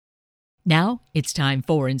Now it's time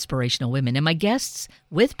for Inspirational Women and my guests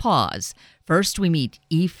with PAWS. First, we meet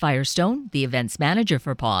Eve Firestone, the events manager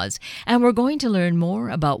for PAWS, and we're going to learn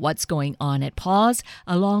more about what's going on at PAWS,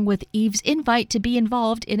 along with Eve's invite to be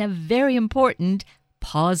involved in a very important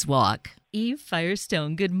PAWSwalk. Eve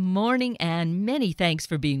Firestone, good morning and many thanks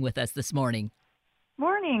for being with us this morning.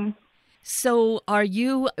 Morning. So are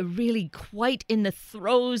you really quite in the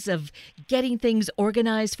throes of getting things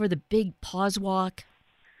organized for the big PAWSwalk?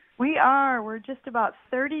 We are. We're just about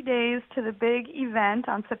 30 days to the big event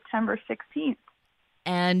on September 16th.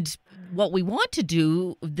 And what we want to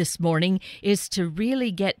do this morning is to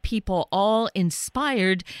really get people all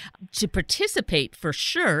inspired to participate for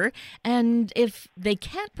sure. And if they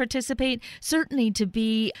can't participate, certainly to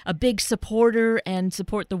be a big supporter and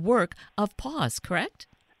support the work of PAWS, correct?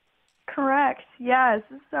 Correct. Yes.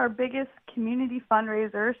 This is our biggest community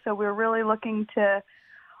fundraiser, so we're really looking to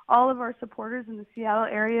all of our supporters in the Seattle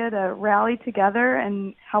area to rally together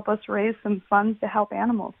and help us raise some funds to help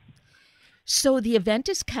animals. So the event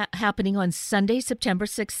is happening on Sunday, September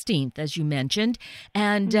 16th, as you mentioned.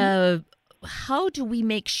 And how do we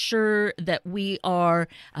make sure that we are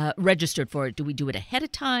registered for it? Do we do it ahead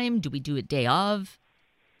of time? Do we do it day of?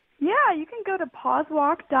 Yeah, you can go to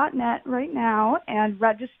PAWSwalk.net right now and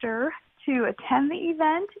register to attend the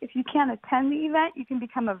event. If you can't attend the event, you can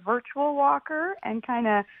become a virtual walker and kind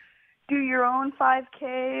of do your own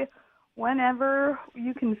 5K whenever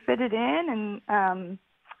you can fit it in and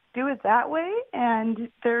do it that way. And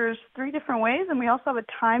there's 3 different ways, and we also have a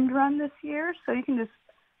timed run this year, so you can just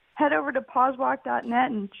head over to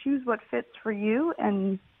PAWSwalk.net and choose what fits for you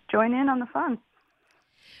and join in on the fun.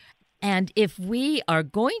 And if we are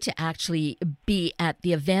going to actually be at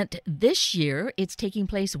the event this year, it's taking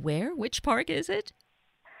place where? Which park is it?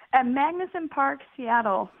 At Magnuson Park,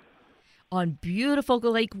 Seattle. On beautiful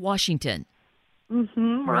Lake Washington.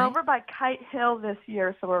 Mm-hmm. We're Right. over by Kite Hill this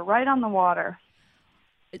year, so we're right on the water.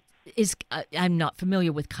 I'm not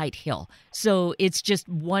familiar with Kite Hill, so it's just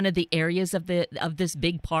one of the areas of this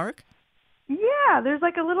big park? Yeah, there's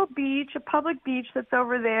like a little beach, a public beach that's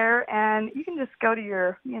over there, and you can just go to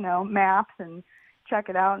your, maps and check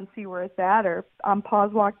it out and see where it's at. Or on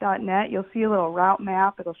PAWSwalk.net, you'll see a little route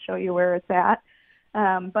map. It'll show you where it's at.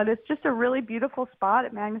 But it's just a really beautiful spot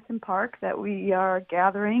at Magnuson Park that we are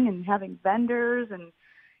gathering and having vendors and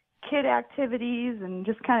kid activities and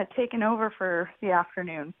just kind of taking over for the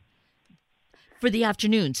afternoon. For the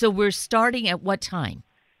afternoon. So we're starting at what time?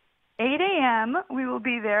 8 a.m. we will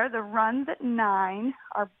be there. The run's at 9.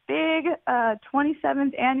 Our big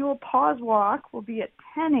 27th annual PAWSwalk will be at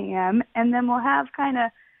 10 a.m. And then we'll have kind of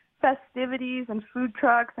festivities and food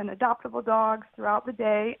trucks and adoptable dogs throughout the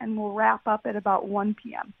day, and we'll wrap up at about 1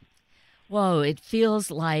 p.m. Whoa, it feels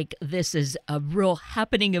like this is a real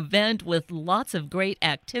happening event with lots of great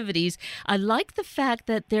activities. I like the fact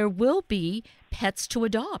that there will be pets to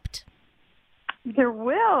adopt. There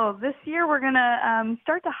will. This year we're going to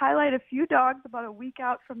start to highlight a few dogs about a week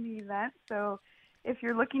out from the event. So if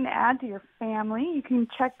you're looking to add to your family, you can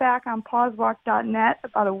check back on PAWSwalk.net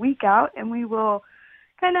about a week out, and we will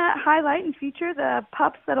kind of highlight and feature the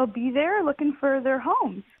pups that'll be there looking for their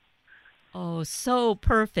homes. Oh, so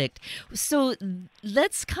perfect. So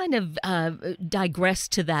let's kind of digress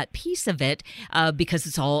to that piece of it because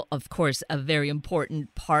it's all, of course, a very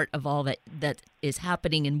important part of all that is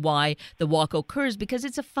happening and why the walk occurs, because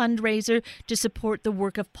it's a fundraiser to support the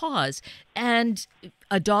work of PAWS. And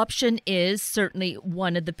adoption is certainly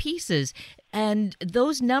one of the pieces. And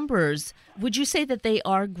those numbers, would you say that they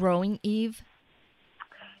are growing, Eve?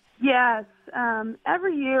 Yes.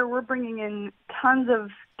 Every year we're bringing in tons of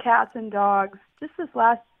cats and dogs. Just this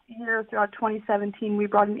last year, throughout 2017, we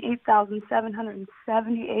brought in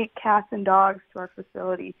 8,778 cats and dogs to our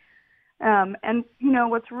facility. And,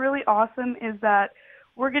 what's really awesome is that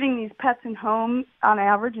we're getting these pets in home on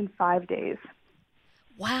average in 5 days.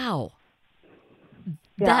 Wow.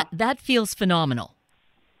 Yeah. That feels phenomenal.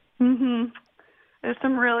 Mm-hmm. There's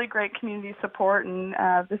some really great community support, and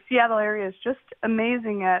the Seattle area is just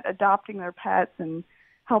amazing at adopting their pets and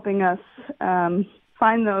helping us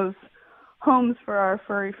find those homes for our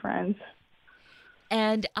furry friends.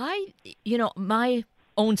 And my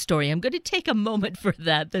own story, I'm going to take a moment for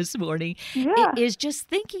that this morning, is just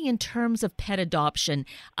thinking in terms of pet adoption.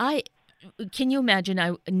 Can you imagine?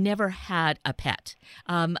 I never had a pet.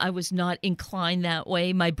 I was not inclined that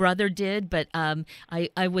way. My brother did, but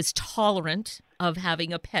I was tolerant of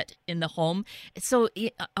having a pet in the home. So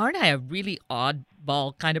aren't I a really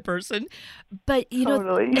oddball kind of person? But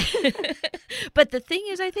Totally. but the thing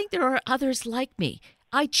is, I think there are others like me.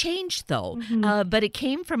 I changed though, but it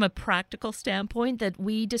came from a practical standpoint that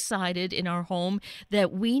we decided in our home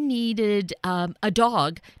that we needed a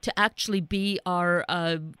dog to actually be our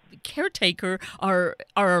caretaker, our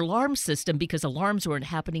alarm system, because alarms weren't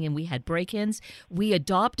happening and we had break-ins. We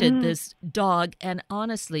adopted this dog, and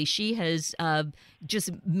honestly, she has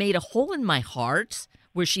just made a hole in my heart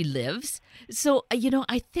where she lives. So,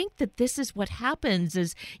 I think that this is what happens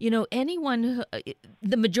is, anyone,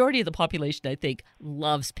 the majority of the population, I think,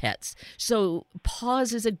 loves pets. So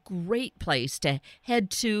Paws is a great place to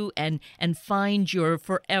head to and find your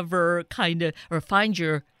forever kind of, or find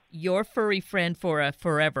your furry friend for a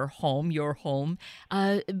forever home, your home.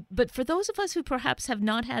 But for those of us who perhaps have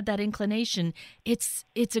not had that inclination, it's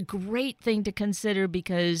a great thing to consider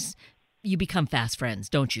because you become fast friends,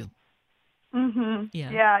 don't you?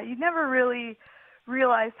 Yeah, you never really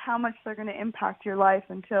realize how much they're going to impact your life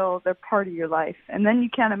until they're part of your life, and then you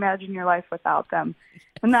can't imagine your life without them. Yes.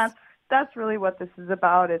 And that's really what this is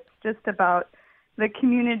about. It's just about the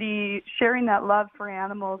community sharing that love for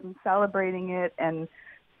animals and celebrating it. And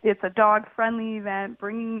it's a dog-friendly event,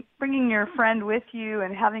 bringing your friend with you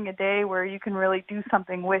and having a day where you can really do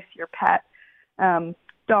something with your pet.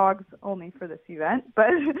 Dogs only for this event,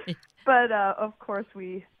 but of course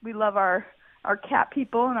we love our cat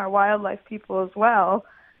people and our wildlife people as well.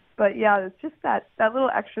 But yeah, it's just that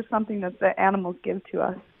little extra something that the animals give to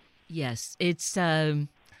us. Yes, it's I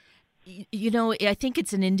think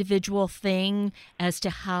it's an individual thing as to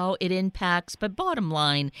how it impacts, but bottom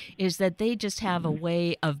line is that they just have a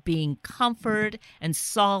way of being comfort and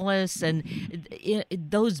solace, and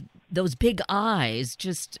those big eyes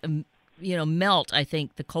just melt, I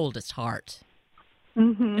think, the coldest heart.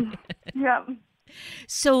 Yeah.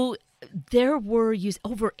 So there were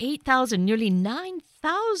over 8,000, nearly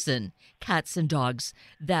 9,000 cats and dogs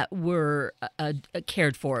that were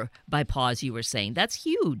cared for by Paws, you were saying. That's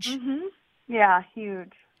huge. Yeah,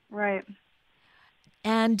 huge. Right.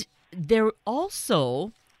 And there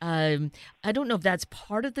also, I don't know if that's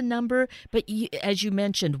part of the number, but as you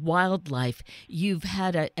mentioned, wildlife. You've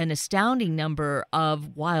had an astounding number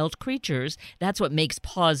of wild creatures. That's what makes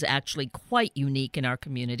Paws actually quite unique in our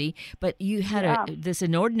community. But you had this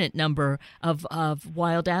inordinate number of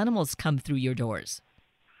wild animals come through your doors.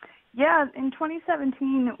 Yeah, in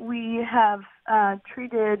 2017, we have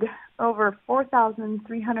treated over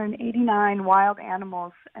 4,389 wild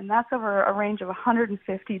animals, and that's over a range of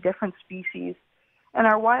 150 different species. And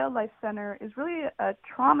our wildlife center is really a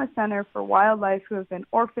trauma center for wildlife who have been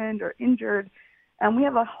orphaned or injured. And we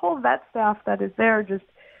have a whole vet staff that is there just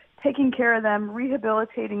taking care of them,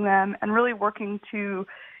 rehabilitating them, and really working to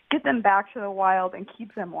get them back to the wild and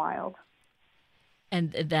keep them wild.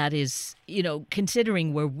 And that is,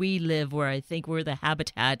 considering where we live, where I think we're the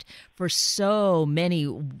habitat for so many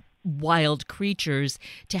wild creatures,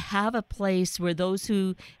 to have a place where those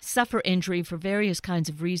who suffer injury for various kinds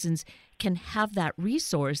of reasons can have that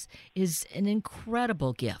resource is an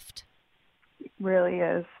incredible gift. It really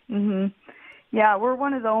is. Yeah, we're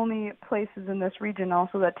one of the only places in this region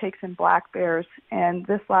also that takes in black bears. And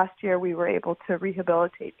this last year we were able to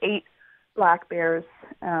rehabilitate 8 black bears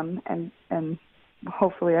and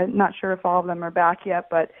hopefully, I'm not sure if all of them are back yet,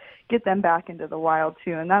 but get them back into the wild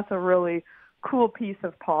too. And that's a really cool piece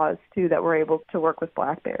of Paws too, that we're able to work with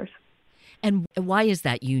black bears. And why is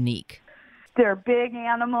that unique? They're big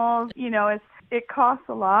animals. It costs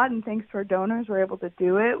a lot, and thanks to our donors, we're able to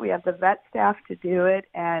do it. We have the vet staff to do it,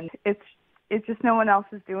 and it's just no one else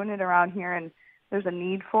is doing it around here, and there's a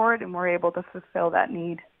need for it, and we're able to fulfill that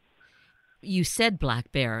need. You said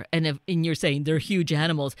black bear, and you're saying they're huge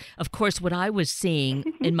animals. Of course, what I was seeing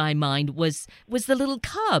in my mind was the little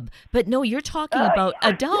cub. But no, you're talking about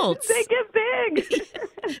adults. They get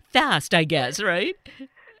big. Fast, I guess, right?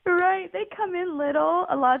 Right. They come in little.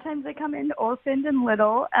 A lot of times they come in orphaned and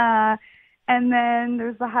little. And then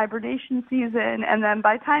there's the hibernation season. And then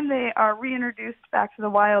by the time they are reintroduced back to the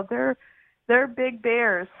wild, they're big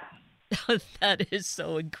bears. That is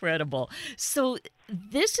so incredible. So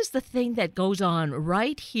this is the thing that goes on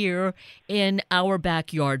right here in our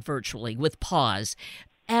backyard virtually with Paws.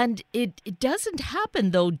 And it doesn't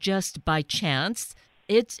happen, though, just by chance.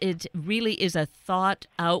 It really is a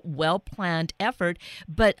thought-out, well-planned effort,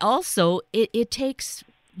 but also it takes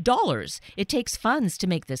dollars. It takes funds to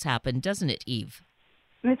make this happen, doesn't it, Eve?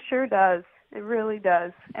 It sure does. It really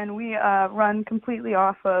does. And we run completely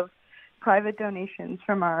off of private donations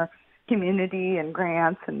from our community and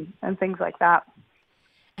grants and things like that.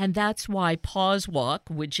 And that's why PAWSwalk,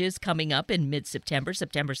 which is coming up in mid-September,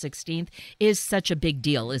 September 16th, is such a big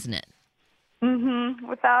deal, isn't it?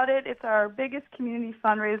 Without it, it's our biggest community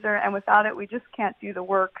fundraiser, and without it, we just can't do the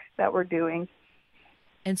work that we're doing.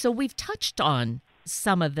 And so we've touched on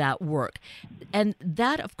some of that work. And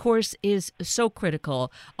that, of course, is so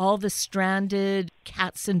critical. All the stranded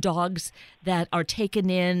cats and dogs that are taken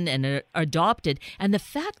in and are adopted. And the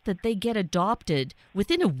fact that they get adopted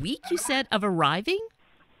within a week, you said, of arriving?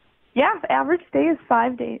 Yeah, the average stay is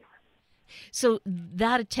 5 days. So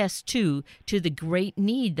that attests, too, to the great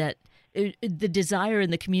need that the desire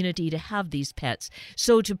in the community to have these pets.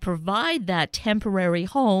 So to provide that temporary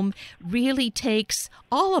home really takes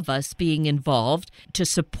all of us being involved to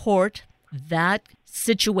support that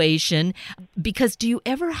situation. Because do you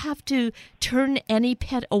ever have to turn any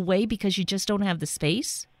pet away because you just don't have the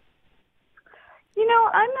space?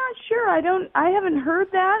 I'm not sure. I haven't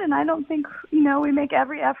heard that, and I don't think, we make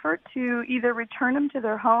every effort to either return them to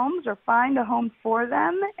their homes or find a home for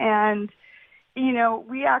them. And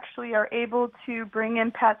we actually are able to bring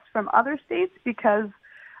in pets from other states because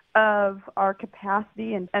of our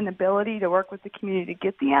capacity and ability to work with the community to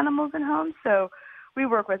get the animals in homes. So we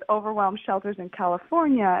work with overwhelmed shelters in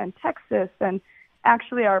California and Texas, and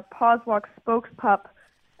actually our PAWSwalk spokespup,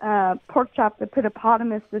 Pork Chop the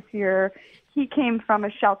Pitapotamus this year, he came from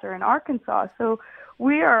a shelter in Arkansas. So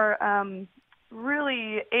we are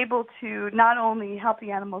really able to not only help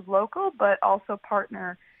the animals local, but also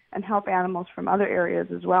partner and help animals from other areas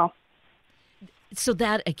as well. So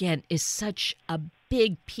that, again, is such a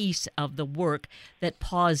big piece of the work that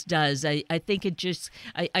PAWS does. I think it just,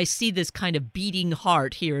 I see this kind of beating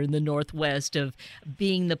heart here in the Northwest of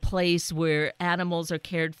being the place where animals are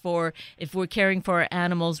cared for. If we're caring for our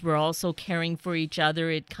animals, we're also caring for each other.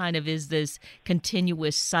 It kind of is this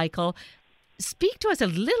continuous cycle. Speak to us a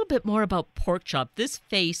little bit more about Pork Chop. This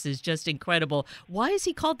face is just incredible. Why is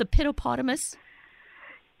he called the Pitopotamus?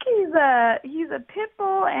 He's a pit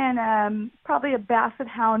bull and probably a basset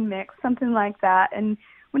hound mix, something like that. And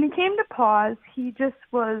when he came to PAWS, he just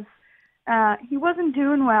was he wasn't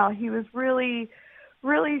doing well. He was really,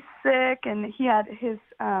 really sick, and he had his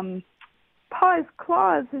claws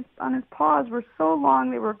on his paws were so long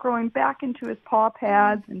they were growing back into his paw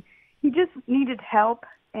pads, and he just needed help.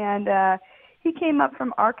 And he came up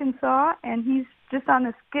from Arkansas, and he's just on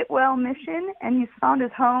this get well mission, and he's found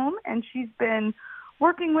his home, and she's been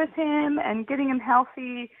working with him and getting him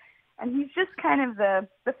healthy. And he's just kind of the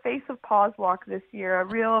face of PAWSwalk this year, a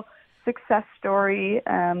real success story.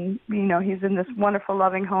 He's in this wonderful,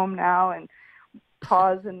 loving home now, and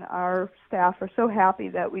PAWS and our staff are so happy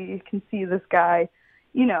that we can see this guy,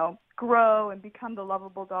 grow and become the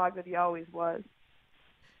lovable dog that he always was.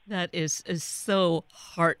 That is so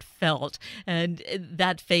heartfelt. And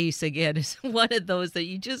that face, again, is one of those that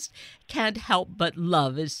you just can't help but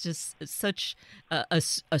love. It's just such a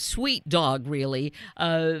sweet dog, really.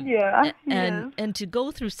 Yeah, and to go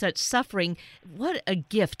through such suffering, what a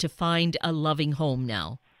gift to find a loving home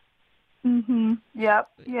now. Mm-hmm. Yep.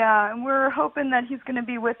 Yeah. And we're hoping that he's going to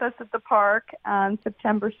be with us at the park on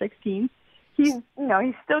September 16th. He's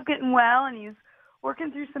still getting well, and he's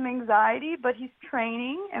working through some anxiety, but he's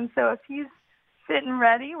training. And so if he's fit and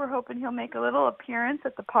ready, we're hoping he'll make a little appearance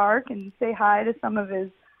at the park and say hi to some of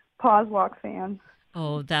his PAWSwalk fans.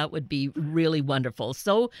 Oh, that would be really wonderful.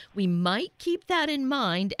 So we might keep that in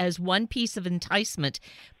mind as one piece of enticement,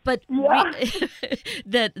 but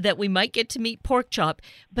that we might get to meet Pork Chop.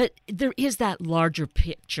 But there is that larger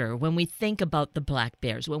picture when we think about the black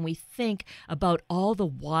bears, when we think about all the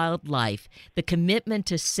wildlife, the commitment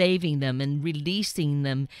to saving them and releasing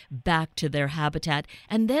them back to their habitat,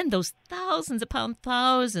 and then those thousands upon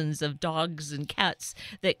thousands of dogs and cats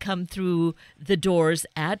that come through the doors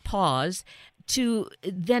at PAWS, to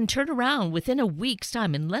then turn around within a week's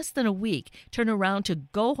time, in less than a week, turn around to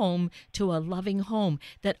go home to a loving home,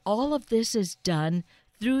 that all of this is done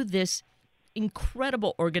through this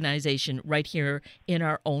incredible organization right here in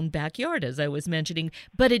our own backyard, as I was mentioning.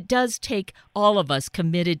 But it does take all of us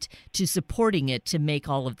committed to supporting it to make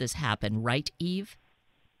all of this happen. Right, Eve?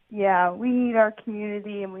 Yeah, we need our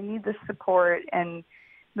community and we need the support. And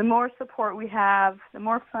the more support we have, the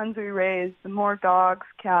more funds we raise, the more dogs,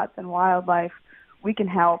 cats, and wildlife we can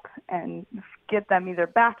help and get them either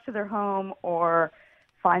back to their home or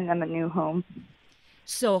find them a new home.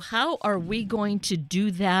 So how are we going to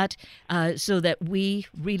do that so that we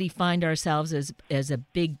really find ourselves as a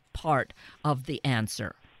big part of the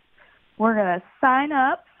answer? We're going to sign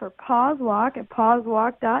up for PAWSwalk at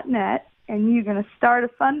PAWSwalk.net, and you're going to start a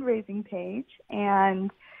fundraising page.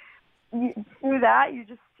 And through that,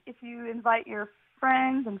 if you invite your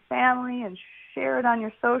friends and family and share it on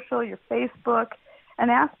your social, your Facebook, and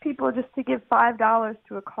ask people just to give $5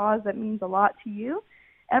 to a cause that means a lot to you,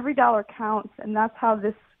 every dollar counts. And that's how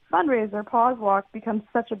this fundraiser, PAWSwalk, becomes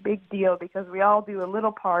such a big deal, because we all do a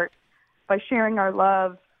little part by sharing our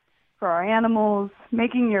love for our animals,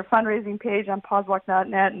 making your fundraising page on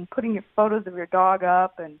PAWSwalk.net and putting your photos of your dog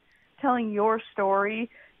up and telling your story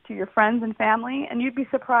to your friends and family. And you'd be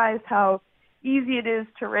surprised how easy it is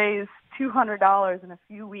to raise $200 in a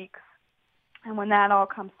few weeks. And when that all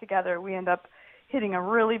comes together, we end up hitting a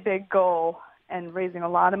really big goal and raising a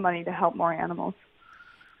lot of money to help more animals.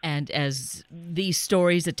 And as these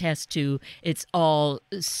stories attest to, it's all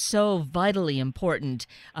so vitally important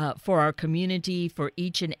for our community, for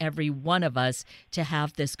each and every one of us to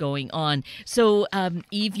have this going on. So,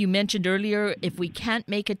 Eve, you mentioned earlier, if we can't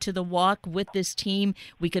make it to the walk with this team,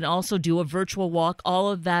 we can also do a virtual walk. All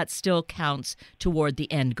of that still counts toward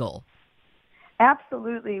the end goal.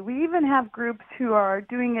 Absolutely. We even have groups who are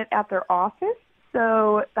doing it at their office.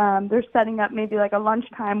 So they're setting up maybe like a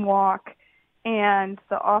lunchtime walk, and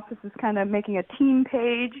the office is kind of making a team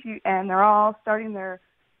page, and they're all starting their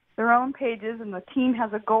own pages, and the team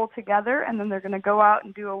has a goal together, and then they're going to go out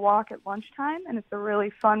and do a walk at lunchtime, and it's a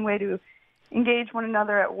really fun way to engage one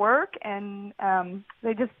another at work, and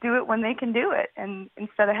they just do it when they can do it, and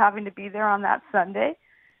instead of having to be there on that Sunday,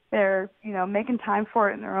 they're, making time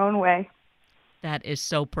for it in their own way. That is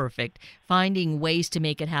so perfect. Finding ways to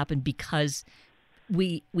make it happen because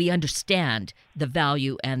we understand the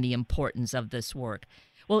value and the importance of this work.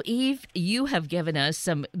 Well, Eve, you have given us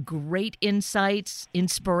some great insights,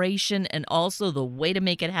 inspiration, and also the way to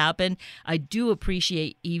make it happen. I do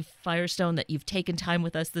appreciate, Eve Firestone, that you've taken time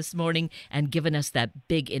with us this morning and given us that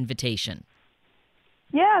big invitation.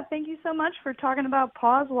 Yeah, thank you so much for talking about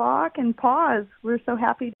PAWSwalk and Paws. We're so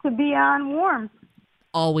happy to be on Warm.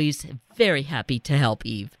 Always very happy to help,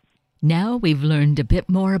 Eve. Now we've learned a bit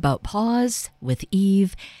more about Paws with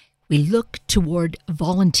Eve. We look toward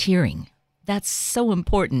volunteering. That's so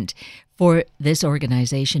important for this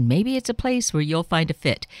organization. Maybe it's a place where you'll find a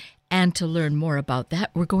fit. And to learn more about that,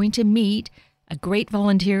 we're going to meet a great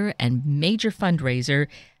volunteer and major fundraiser,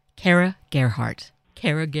 Kara Gerhardt.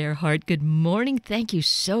 Kara Gerhardt, good morning. Thank you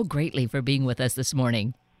so greatly for being with us this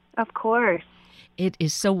morning. Of course. It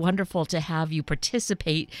is so wonderful to have you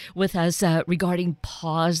participate with us regarding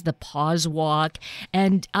Paws, the PAWSwalk.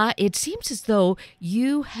 And it seems as though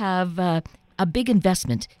you have a big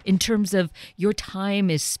investment in terms of your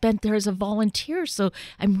time is spent there as a volunteer. So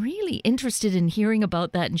I'm really interested in hearing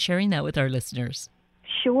about that and sharing that with our listeners.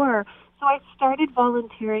 Sure. So I started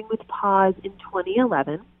volunteering with Paws in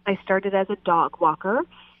 2011. I started as a dog walker,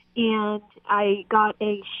 and I got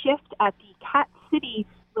a shift at the Cat City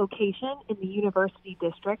location in the University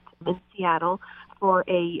District in Seattle for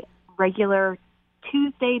a regular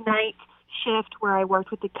Tuesday night shift where I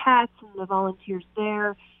worked with the cats and the volunteers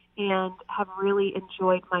there, and have really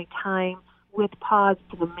enjoyed my time with Paws.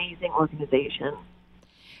 It's an amazing organization.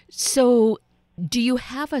 So do you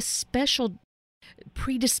have a special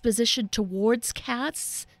predisposition towards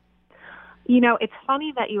cats? It's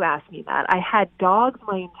funny that you asked me that. I had dogs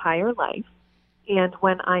my entire life. And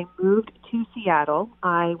when I moved to Seattle,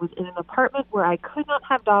 I was in an apartment where I could not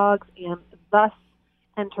have dogs and thus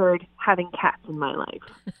entered having cats in my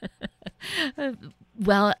life.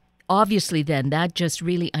 Well, obviously then, that just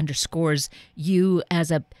really underscores you as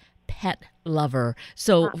a pet lover.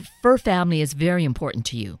 So fur family is very important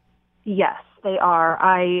to you. Yes, they are.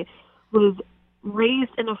 I was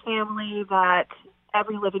raised in a family that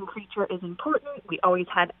every living creature is important. We always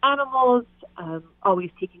had animals, always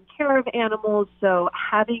taking care of animals. So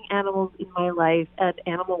having animals in my life and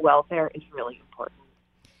animal welfare is really important.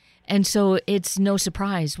 And so it's no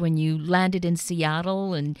surprise when you landed in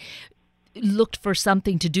Seattle and looked for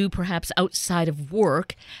something to do perhaps outside of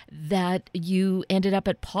work that you ended up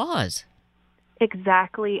at Paws.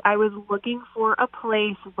 Exactly. I was looking for a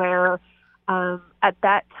place where at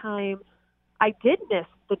that time I did miss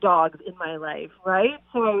the dogs in my life, right?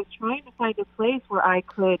 So I was trying to find a place where I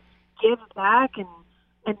could give back and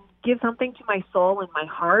give something to my soul and my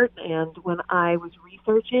heart. And when I was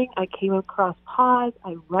researching, I came across Paws.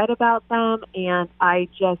 I read about them, and I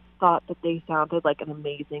just thought that they sounded like an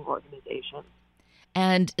amazing organization.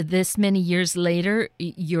 And this many years later,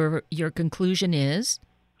 your conclusion is?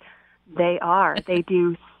 They are. They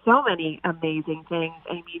do so many amazing things.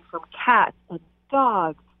 I mean, from cats and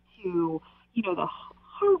dogs to, the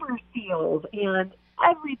harbor seals and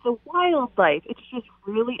the wildlife. It's just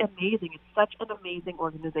really amazing. It's such an amazing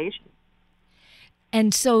organization.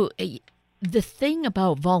 And so the thing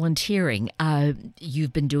about volunteering,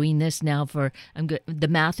 you've been doing this now for, the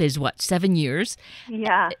math is 7 years?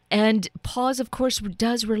 Yeah. And Paws, of course,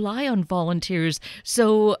 does rely on volunteers.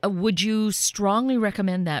 So would you strongly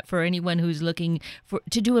recommend that for anyone who's looking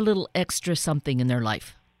to do a little extra something in their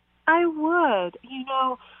life? I would.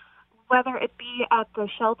 whether it be at the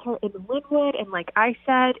shelter in Linwood, and like I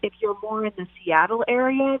said, if you're more in the Seattle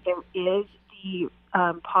area, there is the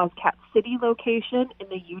Paws Cat City location in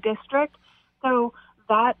the U District. So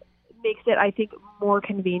that makes it, I think, more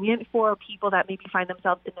convenient for people that maybe find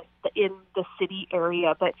themselves in the city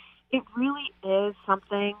area. But it really is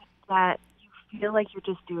something that you feel like you're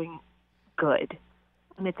just doing good,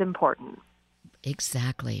 and it's important.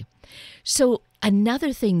 Exactly. So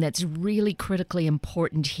another thing that's really critically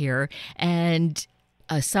important here, and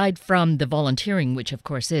aside from the volunteering, which of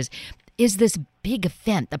course is this big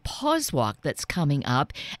event, the PAWSwalk, that's coming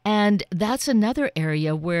up. And that's another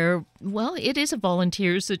area where, well, it is a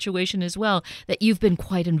volunteer situation as well that you've been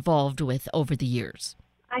quite involved with over the years.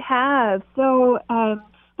 I have. So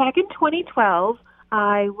back in 2012,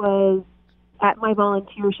 I was at my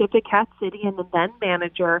volunteership at Cat City, and the then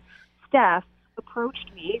manager, Steph,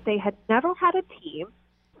 approached me. They had never had a team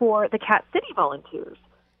for the Cat City volunteers.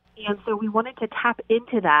 And so we wanted to tap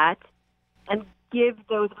into that and give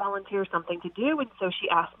those volunteers something to do. And so she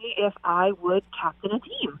asked me if I would captain a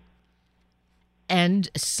team. And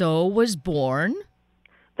so was born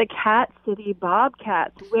the Cat City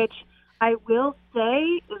Bobcats, which I will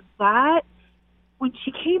say that when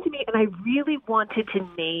she came to me and I really wanted to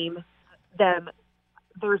name them,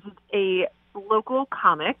 there's a local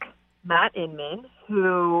comic, Matt Inman,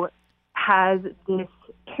 who has this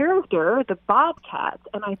character, the Bobcats,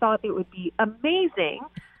 and I thought it would be amazing.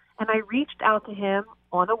 And I reached out to him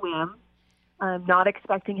on a whim, not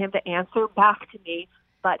expecting him to answer back to me,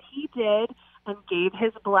 but he did and gave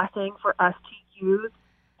his blessing for us to use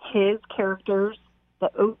his characters,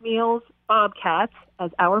 the Oatmeal's Bobcats,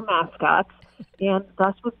 as our mascots, and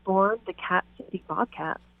thus was born the Cat City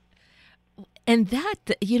Bobcats. And that,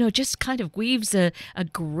 just kind of weaves a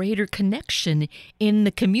greater connection in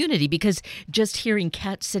the community, because just hearing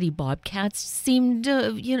Cat City Bobcats seemed,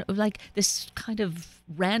 like this kind of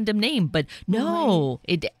random name. But no,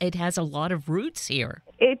 it has a lot of roots here.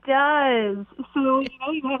 It does. So,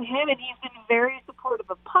 you have him, and he's been very supportive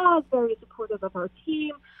of Paws, very supportive of our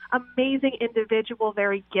team, amazing individual,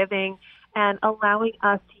 very giving, and allowing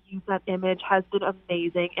us to use that image has been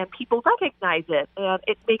amazing. And people recognize it, and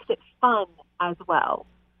it makes it fun as well.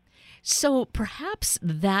 So perhaps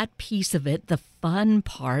that piece of it, the fun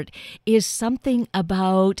part, is something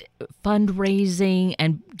about fundraising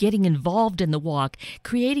and getting involved in the walk,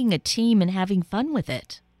 creating a team and having fun with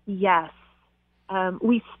it. Yes.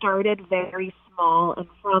 We started very small, and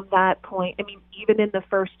from that point, even in the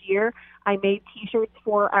first year, I made T-shirts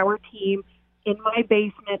for our team in my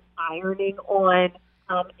basement, ironing on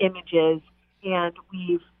images, and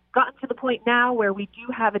we've gotten to the point now where we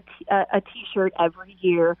do have a T-shirt every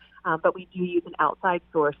year, but we do use an outside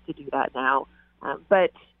source to do that now.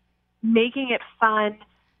 But making it fun,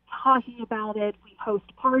 talking about it, we host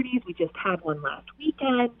parties. We just had one last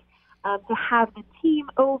weekend to have the team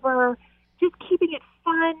over, just keeping it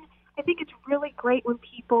fun. I think it's really great when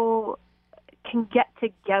people can get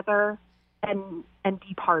together and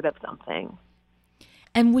be part of something.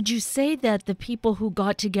 And would you say that the people who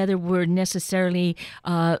got together were necessarily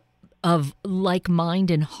of like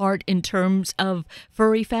mind and heart in terms of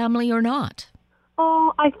furry family or not?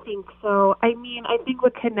 Oh, I think so. I think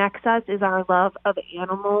what connects us is our love of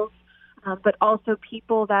animals, but also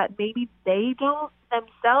people that maybe they don't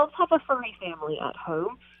themselves have a furry family at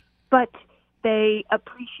home, but they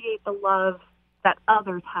appreciate the love that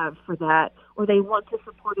others have for that, or they want to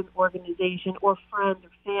support an organization or friend or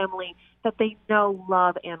family that they know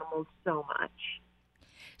love animals so much.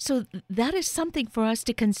 So that is something for us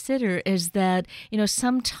to consider, is that,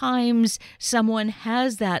 sometimes someone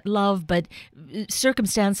has that love, but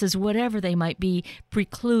circumstances, whatever they might be,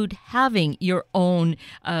 preclude having your own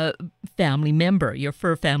family member, your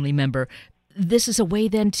fur family member. This is a way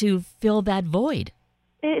then to fill that void.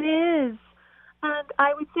 It is. And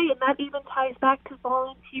I would say, and that even ties back to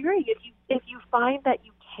volunteering. If you find that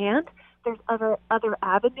you can't, there's other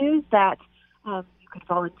avenues that you could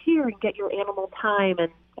volunteer and get your animal time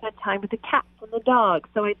and spend time with the cats and the dogs.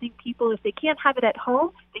 So I think people, if they can't have it at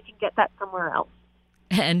home, they can get that somewhere else.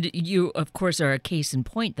 And you, of course, are a case in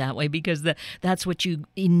point that way, because that's what you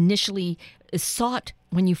initially sought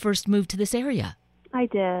when you first moved to this area. I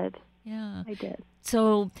did. Yeah. I did.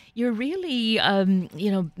 So you're really,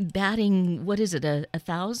 batting, what is it,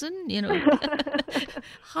 1,000?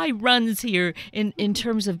 High runs here in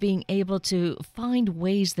terms of being able to find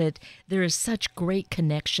ways that there is such great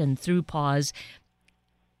connection through Paws,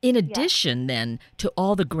 in addition then to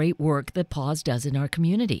all the great work that Paws does in our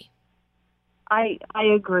community. I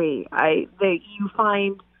agree. I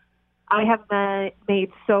have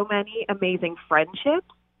made so many amazing friendships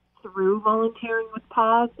through volunteering with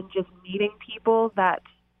PAWS and just meeting people that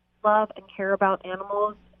love and care about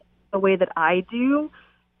animals the way that I do,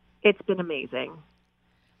 it's been amazing.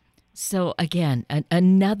 So again,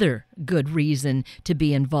 another good reason to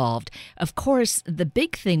be involved. Of course, the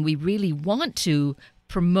big thing we really want to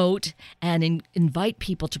promote and invite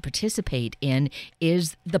people to participate in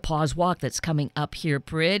is the PAWSwalk that's coming up here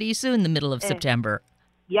pretty soon, the middle of September.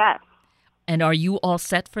 Yes. And are you all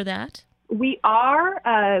set for that? We are.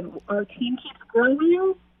 Our team keeps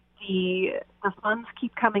growing. The funds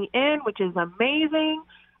keep coming in, which is amazing.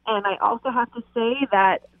 And I also have to say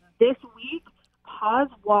that this week,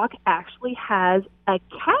 PAWSwalk actually has a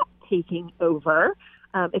cat taking over.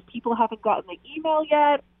 If people haven't gotten the email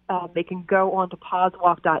yet, they can go on to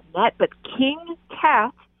PAWSwalk.net. But King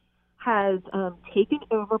Cat has taken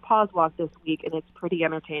over PAWSwalk this week, and it's pretty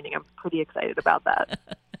entertaining. I'm pretty excited about that.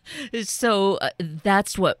 So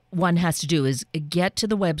that's what one has to do, is get to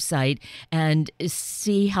the website and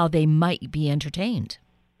see how they might be entertained.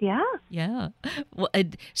 Yeah. Yeah. Well,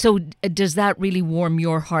 so does that really warm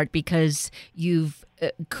your heart because you've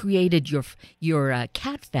created your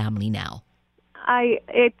cat family now?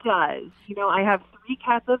 It does. I have 3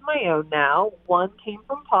 cats of my own now. 1 came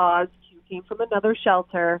from PAWS, 2 came from another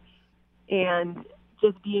shelter, and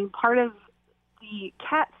just being part of the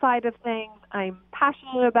cat side of things, I'm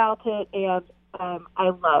passionate about it, and I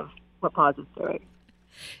love what PAWS is doing.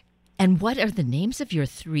 And what are the names of your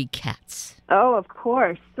 3 cats? Oh, of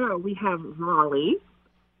course. So we have Raleigh,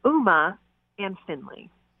 Uma, and Finley.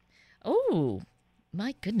 Oh,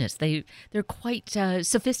 my goodness. They're quite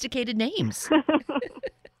sophisticated names.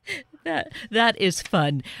 That is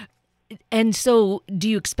fun. And so do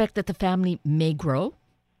you expect that the family may grow?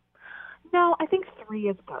 No, I think 3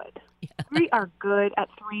 is good. Yeah. 3 are good at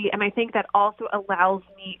 3, and I think that also allows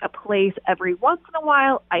me a place every once in a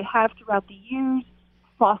while. I have throughout the years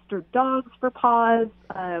fostered dogs for PAWS,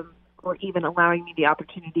 or even allowing me the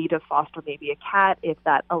opportunity to foster maybe a cat if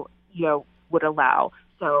that would allow.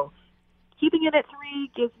 So keeping it at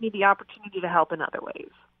 3 gives me the opportunity to help in other ways.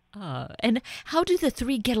 And how do the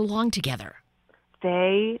 3 get along together?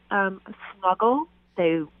 They snuggle.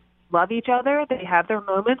 They love each other. They have their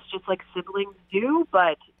moments just like siblings do,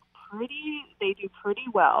 but they do pretty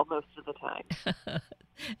well most of the time.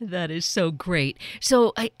 That is so great.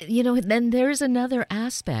 So, then there's another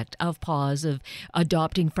aspect of PAWS, of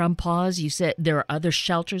adopting from PAWS. You said there are other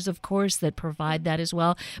shelters, of course, that provide that as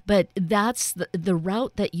well. But that's the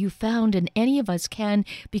route that you found, and any of us can,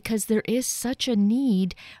 because there is such a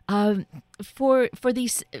need for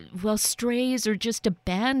these, strays or just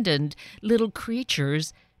abandoned little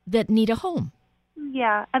creatures that need a home.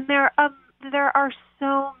 Yeah, and there are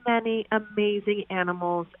so many amazing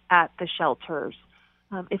animals at the shelters.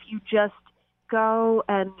 If you just go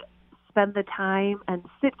and spend the time and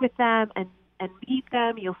sit with them and meet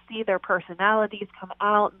them, you'll see their personalities come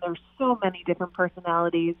out, and there's so many different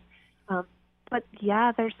personalities. But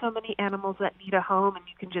yeah, there's so many animals that need a home, and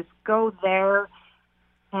you can just go there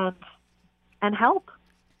and help.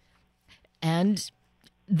 And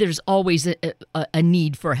there's always a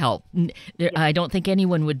need for help. Yeah. I don't think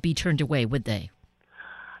anyone would be turned away, would they?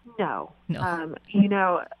 No.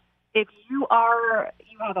 No. If you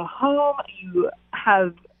have a home, you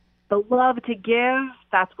have the love to give,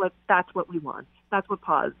 that's what we want. That's what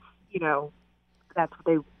PAWS, that's what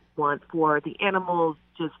they want for the animals,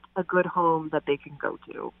 just a good home that they can go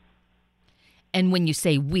to. And when you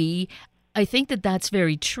say we, I think that that's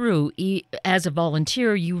very true. As a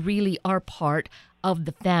volunteer, you really are part of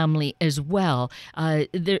the family as well.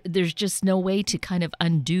 There's just no way to kind of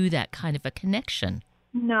undo that kind of a connection.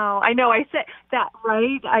 No, I know. I say that,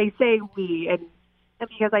 right? I say we, and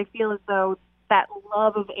because I feel as though that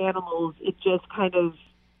love of animals, it just kind of,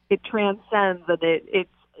 it transcends, and it's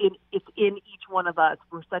in each one of us.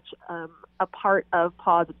 We're such a part of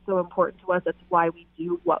PAWS. It's so important to us. That's why we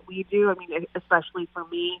do what we do. I mean, especially for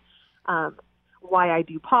me, why I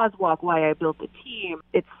do PAWSwalk, why I built the team.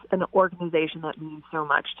 It's an organization that means so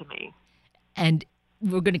much to me. And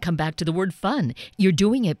we're going to come back to the word fun. You're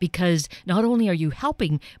doing it because not only are you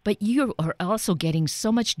helping, but you are also getting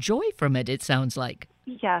so much joy from it, it sounds like.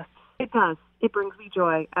 Yes, it does. It brings me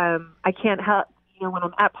joy. I can't help, when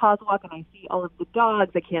I'm at PAWSwalk and I see all of the dogs,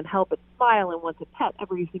 I can't help but smile and want to pet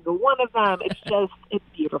every single one of them. It's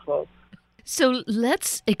beautiful. So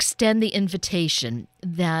let's extend the invitation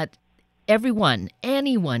that anyone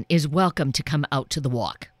is welcome to come out to the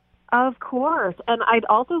walk. Of course. And I'd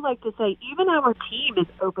also like to say, even our team is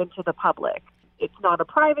open to the public. It's not a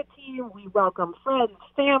private team. We welcome friends,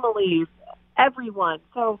 families, everyone.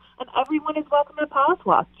 And everyone is welcome at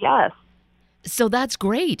PAWSwalk, yes. So that's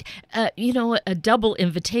great. A double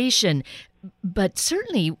invitation, but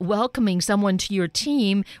certainly welcoming someone to your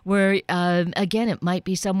team where, again, it might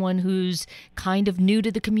be someone who's kind of new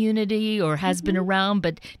to the community or has been around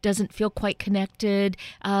but doesn't feel quite connected,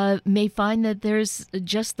 may find that there's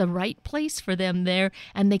just the right place for them there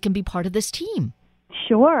and they can be part of this team.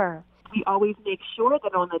 Sure. We always make sure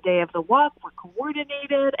that on the day of the walk, we're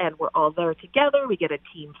coordinated and we're all there together. We get a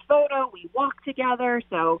team photo. We walk together.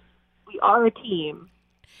 So we are a team.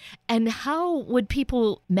 And how would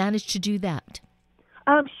people manage to do that?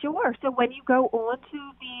 Sure. So when you go onto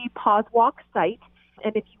the PAWSwalk site,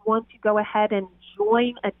 and if you want to go ahead and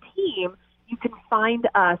join a team, you can find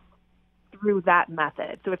us through that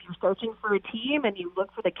method. So if you're searching for a team and you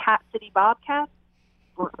look for the Cat City Bobcats,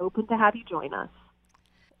 we're open to have you join us.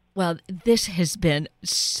 Well, this has been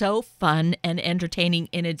so fun and entertaining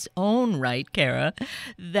in its own right, Kara,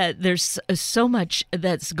 that there's so much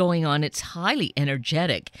that's going on. It's highly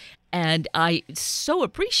energetic. And I so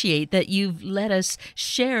appreciate that you've let us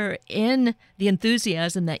share in the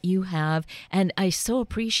enthusiasm that you have. And I so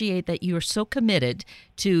appreciate that you're so committed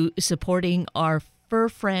to supporting our fur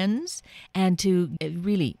friends and to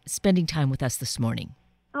really spending time with us this morning.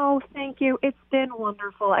 Oh, thank you. It's been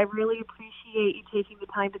wonderful. I really appreciate you taking the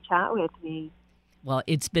time to chat with me. Well,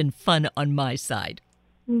 it's been fun on my side.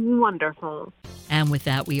 Wonderful. And with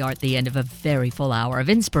that, we are at the end of a very full hour of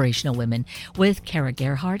Inspirational Women with Kara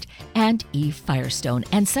Gerhardt and Eve Firestone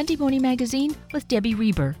and Sunday Morning Magazine with Debbie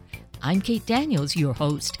Reber. I'm Kate Daniels, your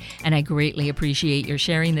host, and I greatly appreciate your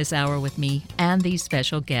sharing this hour with me and these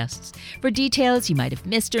special guests. For details you might have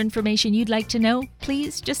missed or information you'd like to know,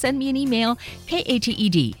 please just send me an email,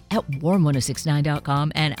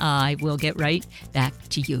 kated@warm1069.com, and I will get right back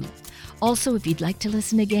to you. Also, if you'd like to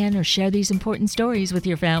listen again or share these important stories with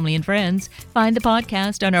your family and friends, find the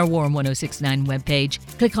podcast on our Warm 1069 webpage.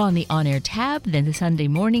 Click on the On Air tab, then the Sunday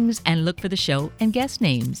mornings, and look for the show and guest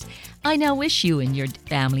names. I now wish you and your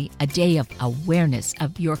family a day of awareness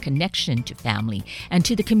of your connection to family and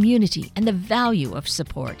to the community and the value of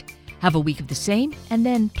support. Have a week of the same, and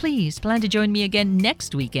then please plan to join me again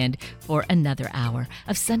next weekend for another hour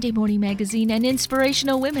of Sunday Morning Magazine and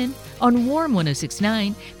Inspirational Women on Warm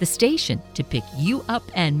 1069, the station to pick you up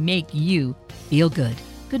and make you feel good.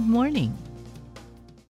 Good morning.